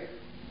fear?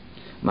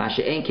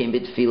 Masha Ein came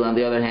bit feel on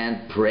the other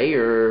hand,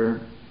 prayer.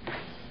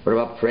 What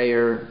about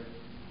prayer?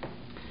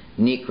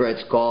 Nikra,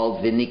 it's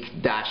called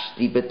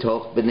V'nikdashti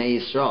betoch b'nei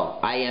Yisrael.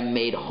 I am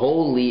made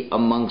holy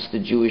amongst the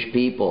Jewish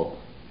people.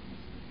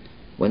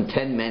 When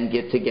 10 men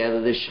get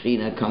together, the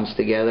Shekhinah comes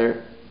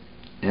together,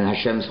 and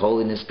Hashem's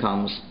holiness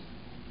comes.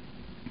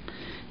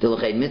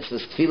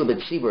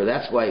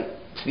 That's why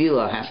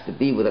tefillah has to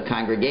be with a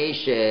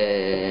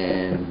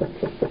congregation.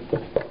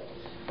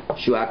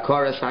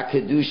 Shu'akaras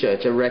HaKedusha,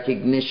 it's a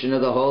recognition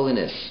of the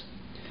holiness.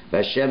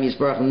 Hashem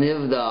Yisbarach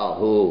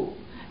Nivdal,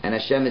 and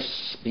Hashem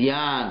is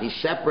beyond, He's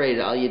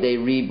separated, Al Yedei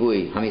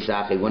Ribui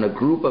Hamisachid. When a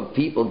group of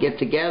people get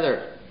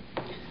together,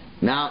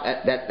 now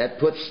that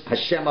puts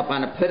Hashem up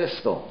on a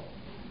pedestal.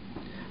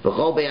 And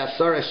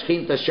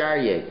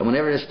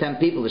whenever there's 10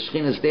 people, the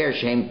Shekhinah is there.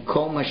 You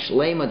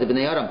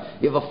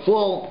have a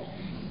full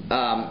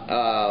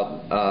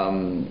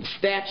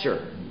stature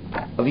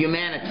of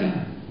humanity.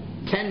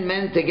 10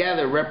 men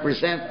together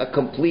represent a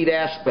complete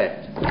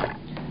aspect.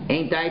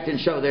 Ain't diet and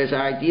show. Their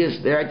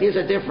ideas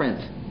are different.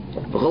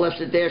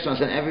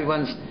 And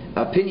everyone's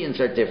opinions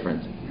are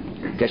different.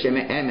 When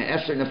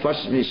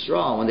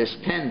there's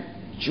 10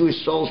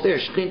 Jewish souls there,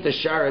 the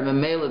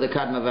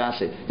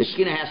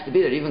Shekhinah has to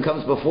be there. It even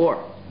comes before.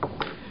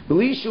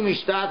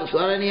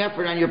 Without any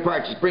effort on your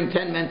part, just bring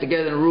 10 men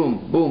together in a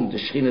room. Boom, the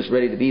Shekhinah is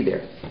ready to be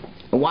there.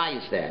 And why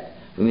is that?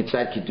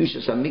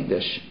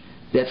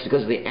 That's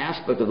because of the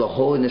aspect of the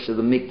holiness of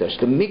the Mikdash.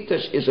 The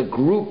Mikdash is a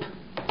group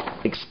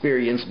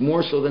experience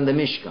more so than the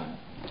Mishkan.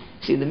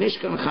 See, the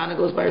Mishkan Chana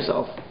goes by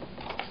herself.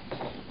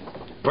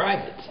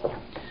 Private.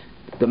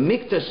 The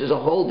Mikdash is a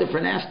whole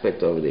different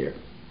aspect over there.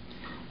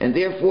 And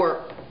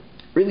therefore,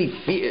 really,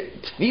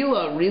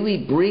 tefillah really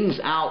brings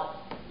out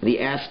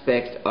the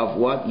aspect of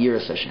what?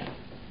 Yiras Hashem.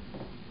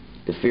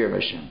 The fear of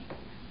Hashem.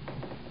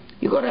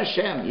 You go to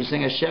Hashem, you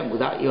sing Hashem,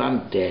 without you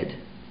I'm dead.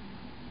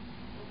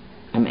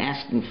 I'm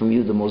asking from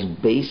you the most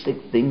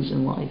basic things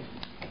in life.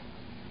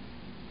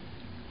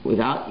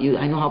 Without you,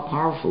 I know how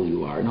powerful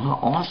you are. I know how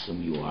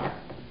awesome you are.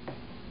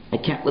 I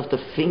can't lift a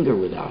finger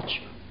without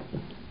you.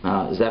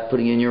 Is that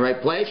putting you in your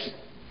right place?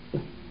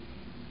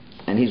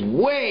 And He's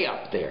way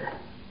up there.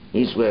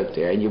 He's way up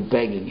there, and you're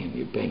begging Him.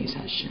 You're begging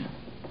Hashem.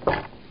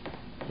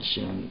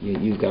 Hashem,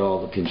 you've got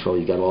all the control.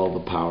 You've got all the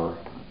power.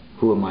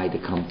 Who am I to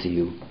come to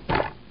you?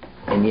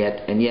 And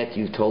yet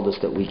you've told us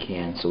that we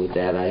can. So with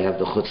that, I have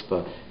the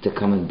chutzpah to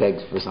come and beg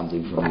for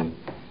something from you.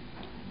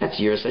 That's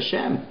Yiras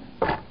Hashem.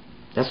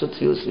 That's what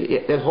feels.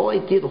 That whole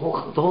idea, the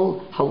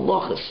whole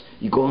halachas.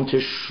 You go into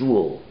a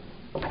shul.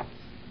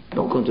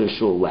 Don't go into a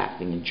shul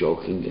laughing and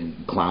joking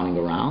and clowning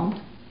around.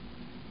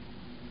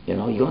 You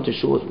know, you go into a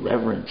shul with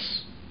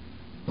reverence.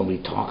 Nobody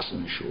talks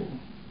in a shul.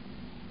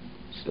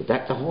 So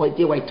that's the whole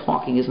idea why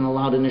talking isn't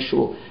allowed in a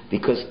shul.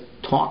 Because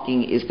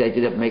talking is the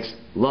idea that makes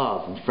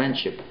love and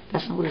friendship.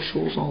 That's not what a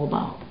shul is all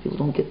about. People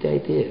don't get the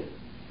idea.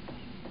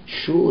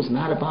 Shul is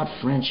not about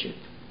friendship.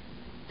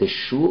 The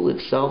shul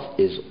itself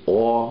is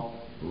awe,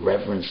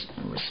 reverence,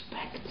 and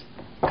respect.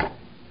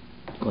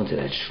 Go into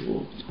that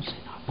shul, don't say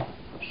nothing.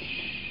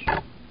 Shh.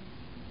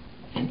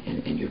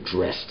 And you're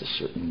dressed a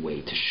certain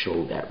way to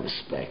show that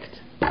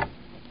respect.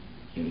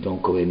 You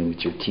don't go in with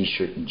your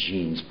t-shirt and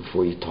jeans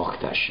before you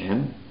talk to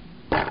Hashem.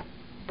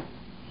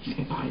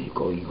 You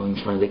go in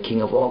front of the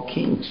King of all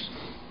kings.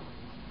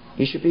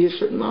 You should be a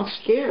certain amount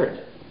scared.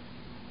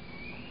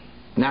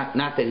 Not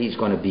that he's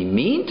going to be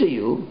mean to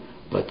you,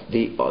 but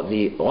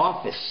the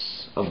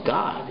office of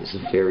God is a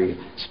very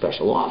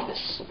special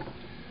office.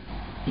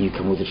 You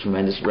come with a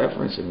tremendous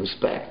reverence and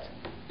respect.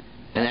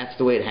 And that's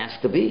the way it has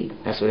to be.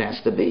 That's what it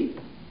has to be.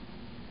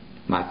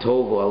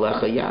 Matovu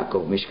alecha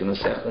Yaakov, Mishkan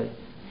Osecha,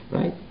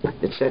 right?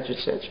 Etc.,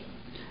 etc.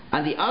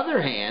 On the other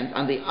hand,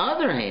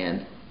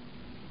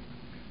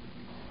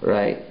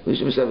 right? The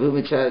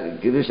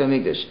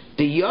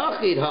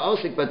Yachid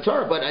ha'osik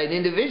b'Torah, but an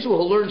individual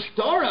who learns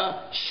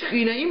Torah,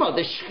 Shechina imo,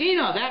 the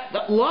Shechina,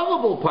 that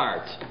lovable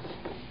part,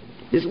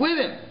 is with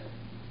him.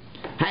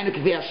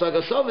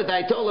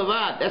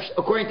 That's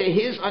according to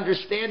his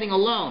understanding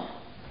alone.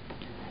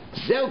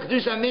 That's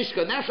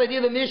the idea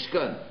of the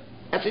Mishkan.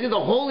 That's the idea of the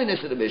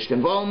holiness of the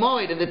Mishkan. V'ol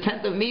Moed, in the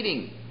tent of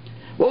meeting.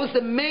 What was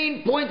the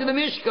main point of the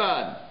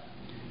Mishkan?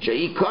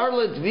 She'ikar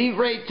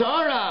l'dvivrei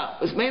Torah.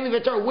 It was mainly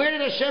the Torah. Where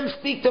did Hashem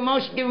speak to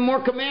Moshe, give him more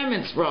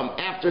commandments from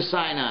after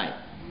Sinai?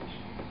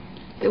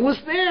 It was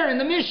there in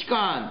the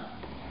Mishkan.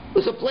 It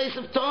was a place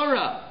of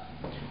Torah.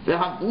 The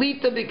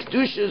Hablita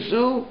b'kedusha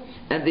zu,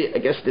 and I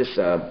guess this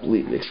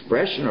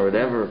expression or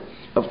whatever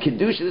of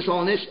kedusha, this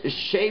holiness, is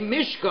Shei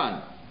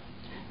Mishkan.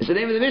 It's the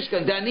name of the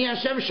Mishkan. Dani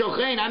Hashem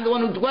Shochein. I'm the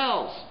one who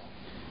dwells.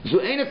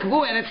 Zu'ena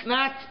kvu, and it's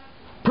not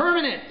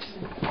permanent.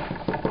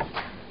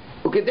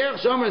 Okay,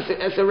 as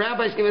the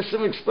rabbis give a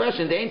similar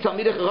expression,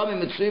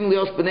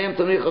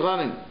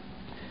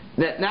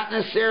 that not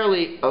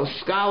necessarily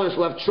scholars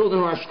will have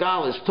children who are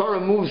scholars. Torah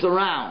moves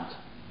around.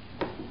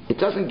 It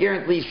doesn't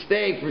guarantee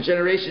stay from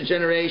generation to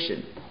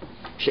generation.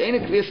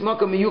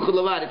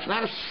 It's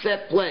not a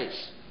set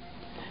place.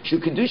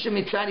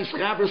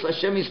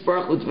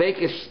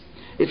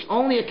 It's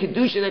only a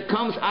kedusha that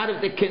comes out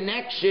of the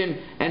connection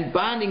and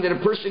bonding that a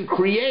person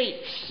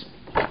creates.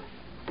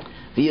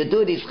 And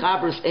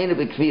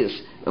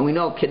we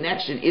know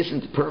connection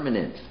isn't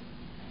permanent.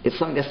 It's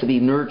something that has to be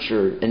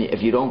nurtured, and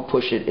if you don't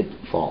push it, it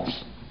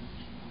falls.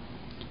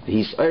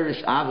 The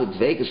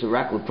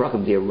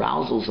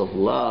arousals of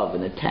love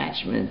and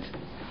attachment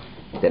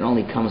that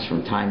only comes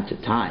from time to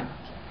time.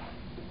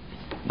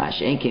 But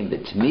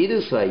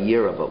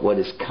what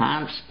is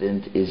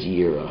constant is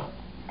yira.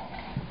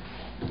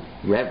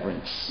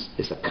 Reverence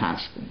is a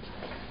constant.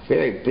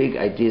 Very big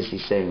ideas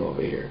he's saying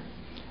over here.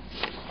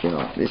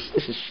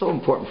 This is so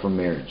important for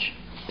marriage.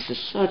 This is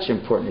such an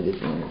important idea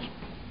for marriage.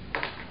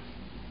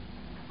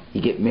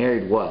 You get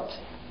married what?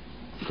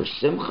 For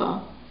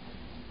simcha?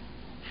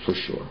 For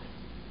sure.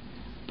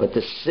 But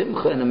the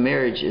simcha in a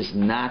marriage is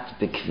not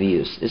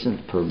bekvius,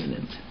 isn't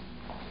permanent.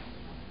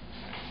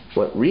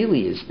 What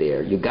really is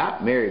there, you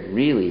got married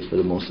really for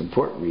the most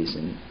important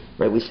reason.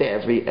 Right? We say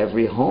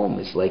every home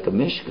is like a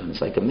mishkan, it's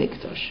like a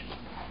mikdash.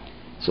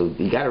 So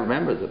you got to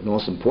remember that the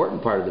most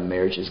important part of the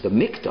marriage is the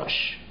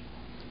mikdash.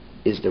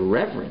 Is the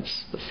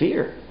reverence, the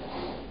fear.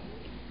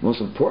 The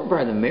most important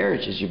part of the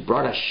marriage is you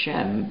brought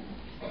Hashem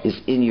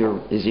is in your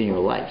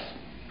life,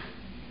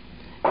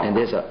 and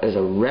there's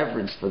a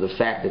reverence for the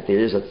fact that there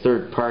is a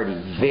third party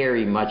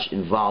very much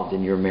involved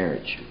in your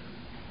marriage,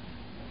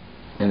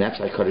 and that's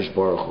HaKadosh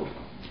Baruch Hu.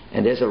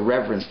 And there's a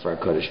reverence for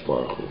HaKadosh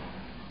Baruch Hu,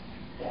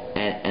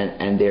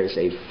 and there's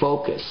a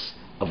focus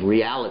of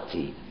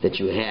reality that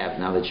you have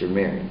now that you're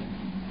married.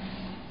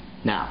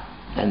 Now,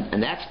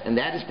 and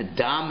that is the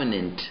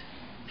dominant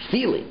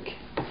feeling.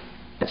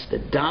 That's the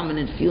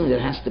dominant feeling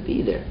that has to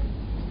be there.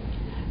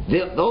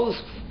 Those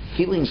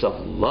feelings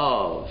of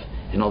love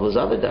and all those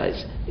other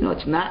guys,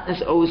 it's not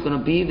always going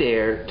to be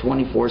there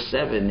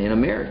 24/7 in a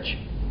marriage.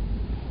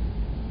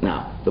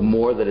 Now, the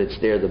more that it's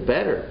there, the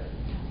better.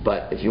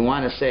 But if you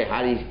want to say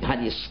how do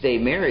you stay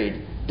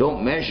married,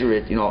 don't measure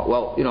it. I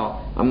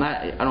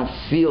don't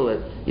feel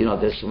it.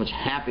 There's so much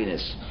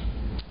happiness.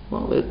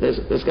 Well,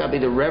 there's got to be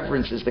the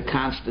reverence is the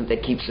constant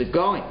that keeps it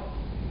going.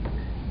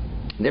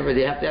 Never,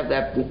 they have to have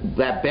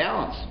that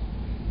balance.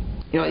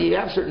 You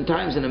have certain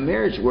times in a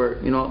marriage where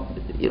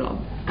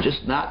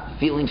just not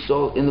feeling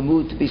so in the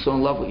mood to be so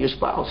in love with your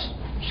spouse.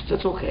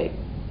 That's okay.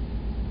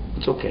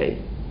 It's okay.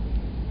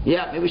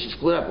 Yeah, maybe we should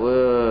split up.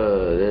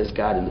 Whoa, there's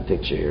God in the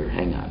picture here.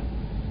 Hang on.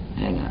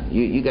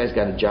 You guys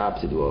got a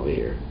job to do over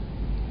here.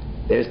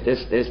 There's an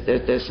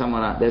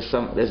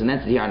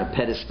entity here on a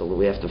pedestal that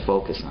we have to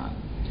focus on.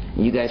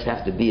 And you guys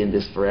have to be in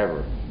this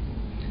forever.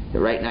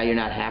 Right now you're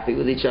not happy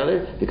with each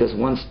other because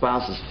one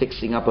spouse is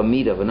fixing up a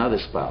meat of another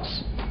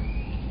spouse.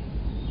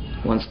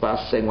 One spouse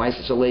is saying, why is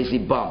such a lazy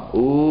bum?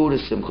 Ooh, the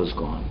simcha's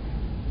gone.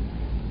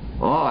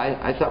 Oh,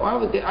 I thought,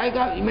 I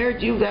got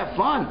married to you to have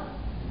fun.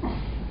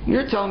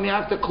 You're telling me I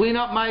have to clean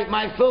up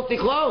my filthy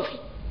clothes.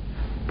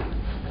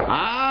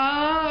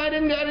 I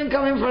didn't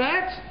come in for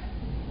that.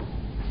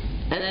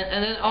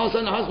 And then all of a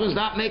sudden the husband's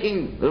not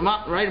making the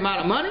right amount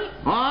of money?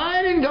 Oh,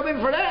 I didn't come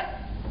in for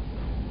that.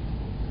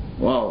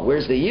 Well,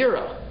 where's the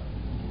Yira?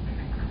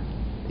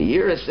 The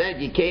Yira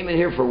said you came in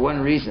here for one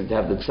reason, to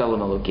have the Tzelem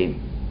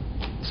Elokim.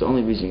 It's the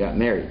only reason you got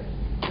married.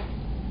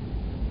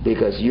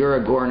 Because you're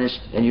a garnished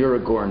and you're a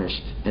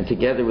garnished. And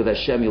together with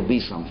Hashem you'll be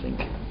something.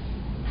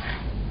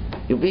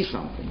 You'll be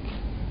something.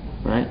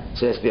 Right?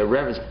 So there has to be a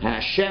reverence. And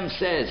Hashem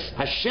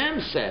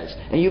says,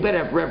 and you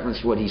better have reverence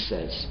for what He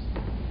says.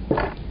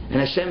 And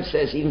Hashem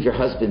says, even if your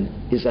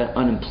husband is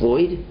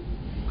unemployed,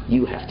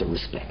 you have to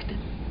respect him.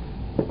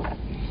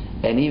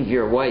 And even if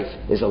your wife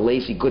is a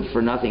lazy,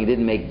 good-for-nothing,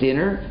 didn't make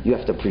dinner, you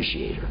have to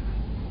appreciate her.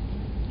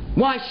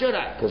 Why should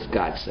I? Because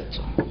God said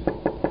so.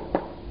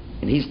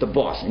 And He's the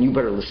boss, and you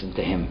better listen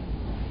to Him.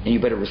 And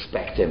you better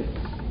respect Him.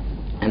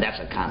 And that's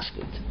a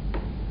constant.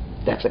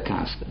 That's a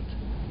constant.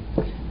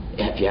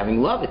 If you're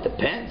having love, it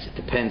depends. It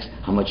depends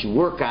how much you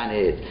work on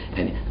it.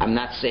 And I'm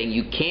not saying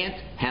you can't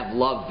have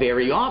love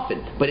very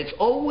often, but it's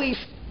always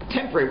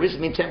temporary. What does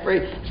it mean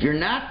temporary? If you're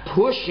not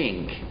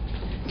pushing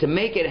to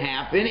make it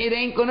happen, it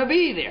ain't going to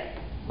be there.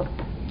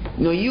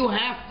 You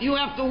have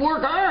to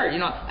work hard.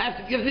 I have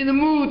to get in the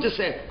mood to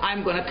say,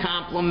 I'm going to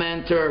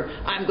compliment her,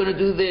 I'm going to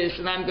do this,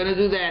 and I'm going to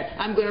do that,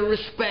 I'm going to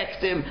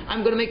respect him,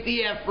 I'm going to make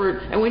the effort.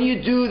 And when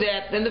you do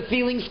that, then the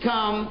feelings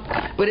come.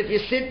 But if you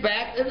sit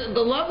back,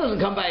 the love doesn't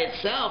come by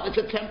itself. It's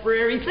a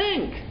temporary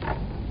thing.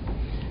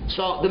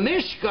 So the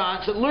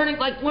Mishkan, so learning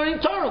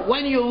Torah.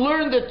 When you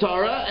learn the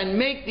Torah and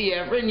make the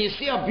effort, and you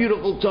see how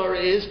beautiful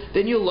Torah is,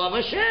 then you love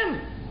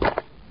Hashem.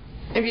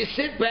 If you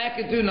sit back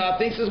and do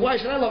nothing, says, why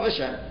should I love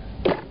Hashem?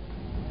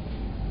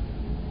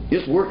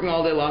 Just working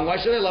all day long, why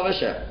should I love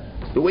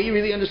Hashem? The way you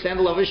really understand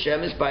the love of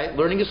Hashem is by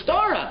learning His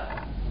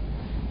Torah.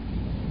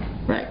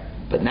 Right?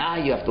 But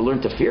now you have to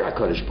learn to fear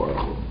HaKadosh Baruch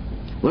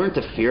Hu. Learn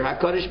to fear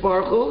HaKadosh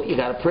Baruch Hu, you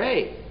got to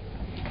pray.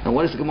 And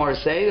what does the Gemara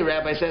say? The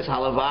rabbi says,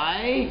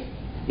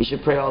 Halavai, you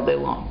should pray all day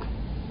long.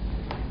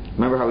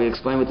 Remember how we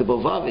explained with the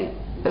Bovavi?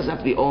 It doesn't have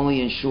to be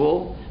only in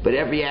Shul, but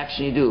every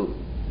action you do.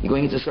 You're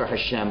going into Surah,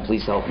 Hashem,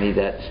 please help me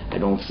that I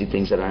don't see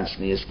things that aren't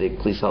sneistic.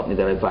 Please help me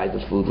that I buy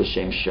the food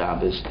L'Shem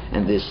Shabbos,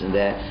 and this and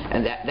that.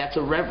 And that's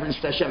a reverence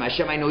to Hashem.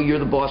 Hashem, I know you're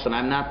the boss and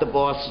I'm not the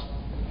boss.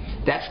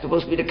 That's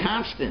supposed to be the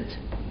constant.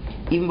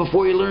 Even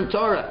before you learn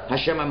Torah.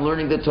 Hashem, I'm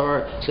learning the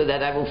Torah so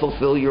that I will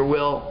fulfill your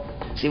will.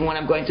 See, when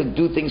I'm going to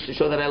do things to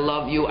show that I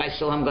love you, I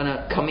still am going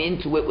to come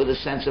into it with a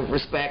sense of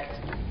respect.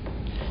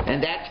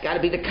 And that's got to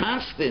be the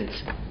constant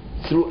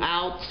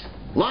throughout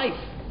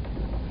life.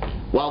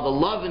 While the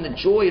love and the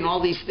joy and all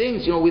these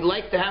things, we'd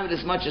like to have it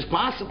as much as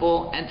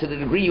possible, and to the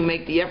degree you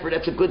make the effort,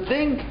 that's a good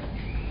thing.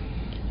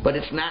 But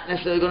it's not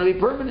necessarily going to be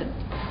permanent.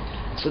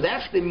 So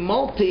that's the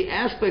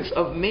multi-aspects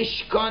of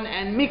Mishkan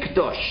and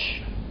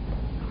Mikdash.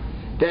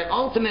 That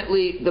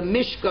ultimately, the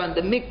Mishkan,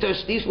 the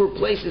Mikdash, these were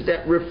places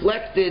that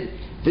reflected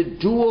the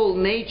dual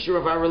nature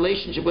of our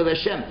relationship with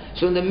Hashem.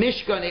 So in the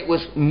Mishkan, it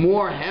was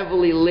more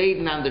heavily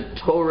laden on the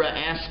Torah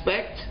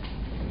aspect.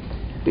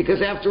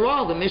 Because after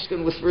all, the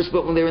Mishkan was first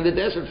built when they were in the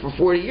desert for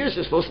 40 years.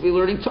 They're supposed to be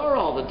learning Torah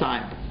all the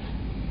time.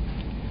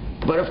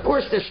 But of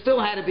course, there still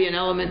had to be an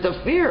element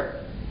of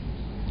fear.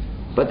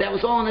 But that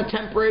was all on a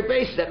temporary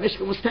basis. That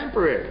Mishkan was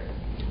temporary.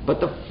 But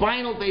the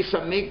final base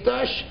of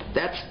Mikdash,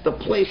 that's the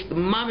place, the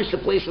Mamish, the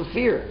place of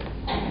fear.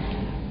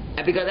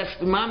 And because that's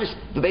the Mamish,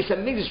 the base of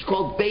Mikdash is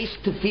called base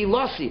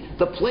Tefilasi,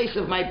 the place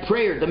of my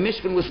prayer. The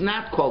Mishkan was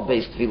not called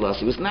base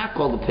Tefilasi. It was not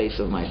called the place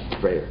of my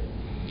prayer.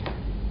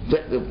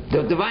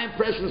 The divine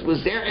presence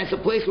was there, and it's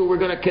a place where we're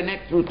going to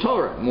connect through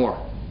Torah more.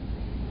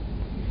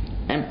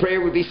 And prayer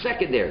would be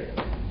secondary.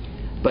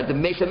 But the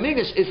Beis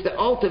HaMikdash is the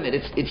ultimate.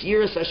 It's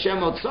Yiras Hashem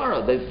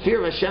Otzara. The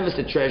fear of Hashem is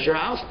the treasure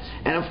house.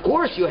 And of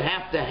course you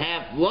have to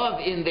have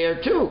love in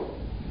there too.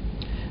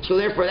 So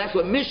therefore that's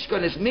what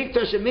Mishkan is.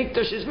 Mikdash and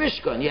Mikdash is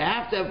Mishkan. You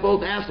have to have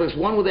both aspects.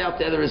 One without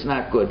the other is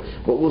not good.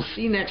 What we'll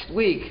see next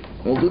week,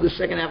 we'll do the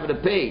second half of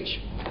the page,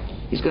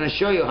 he's going to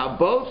show you how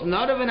both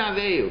Nadav and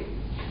Avehu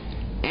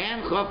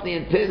and Chofni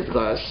and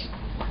Pinchas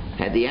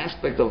had the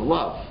aspect of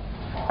love,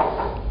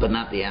 but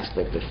not the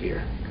aspect of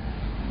fear.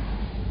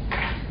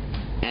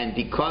 And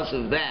because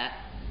of that,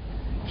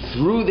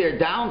 through their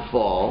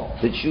downfall,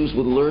 the Jews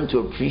would learn to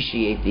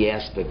appreciate the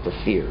aspect of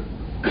fear.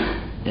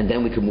 And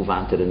then we can move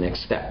on to the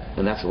next step.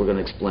 And that's what we're going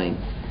to explain.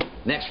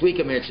 Next week,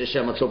 Amir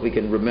Hashem, let's hope we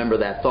can remember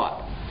that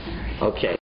thought. Okay.